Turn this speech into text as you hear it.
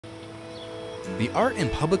The Art in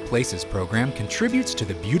Public Places program contributes to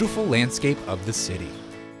the beautiful landscape of the city.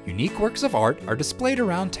 Unique works of art are displayed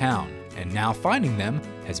around town, and now finding them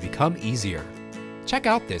has become easier. Check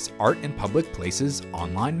out this Art in Public Places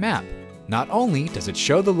online map. Not only does it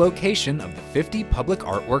show the location of the 50 public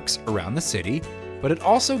artworks around the city, but it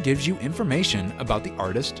also gives you information about the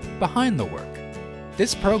artist behind the work.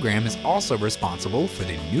 This program is also responsible for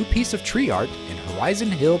the new piece of tree art in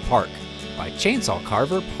Horizon Hill Park by chainsaw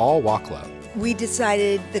carver Paul Wacklow. We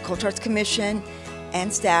decided, the Cultural Arts Commission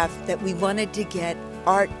and staff, that we wanted to get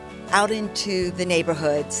art out into the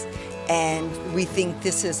neighborhoods, and we think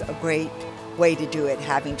this is a great way to do it,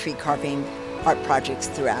 having tree carving art projects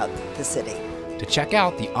throughout the city. To check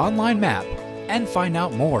out the online map and find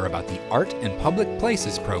out more about the Art in Public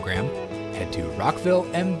Places program, head to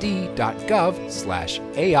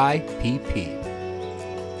rockvillemd.gov/AIPP.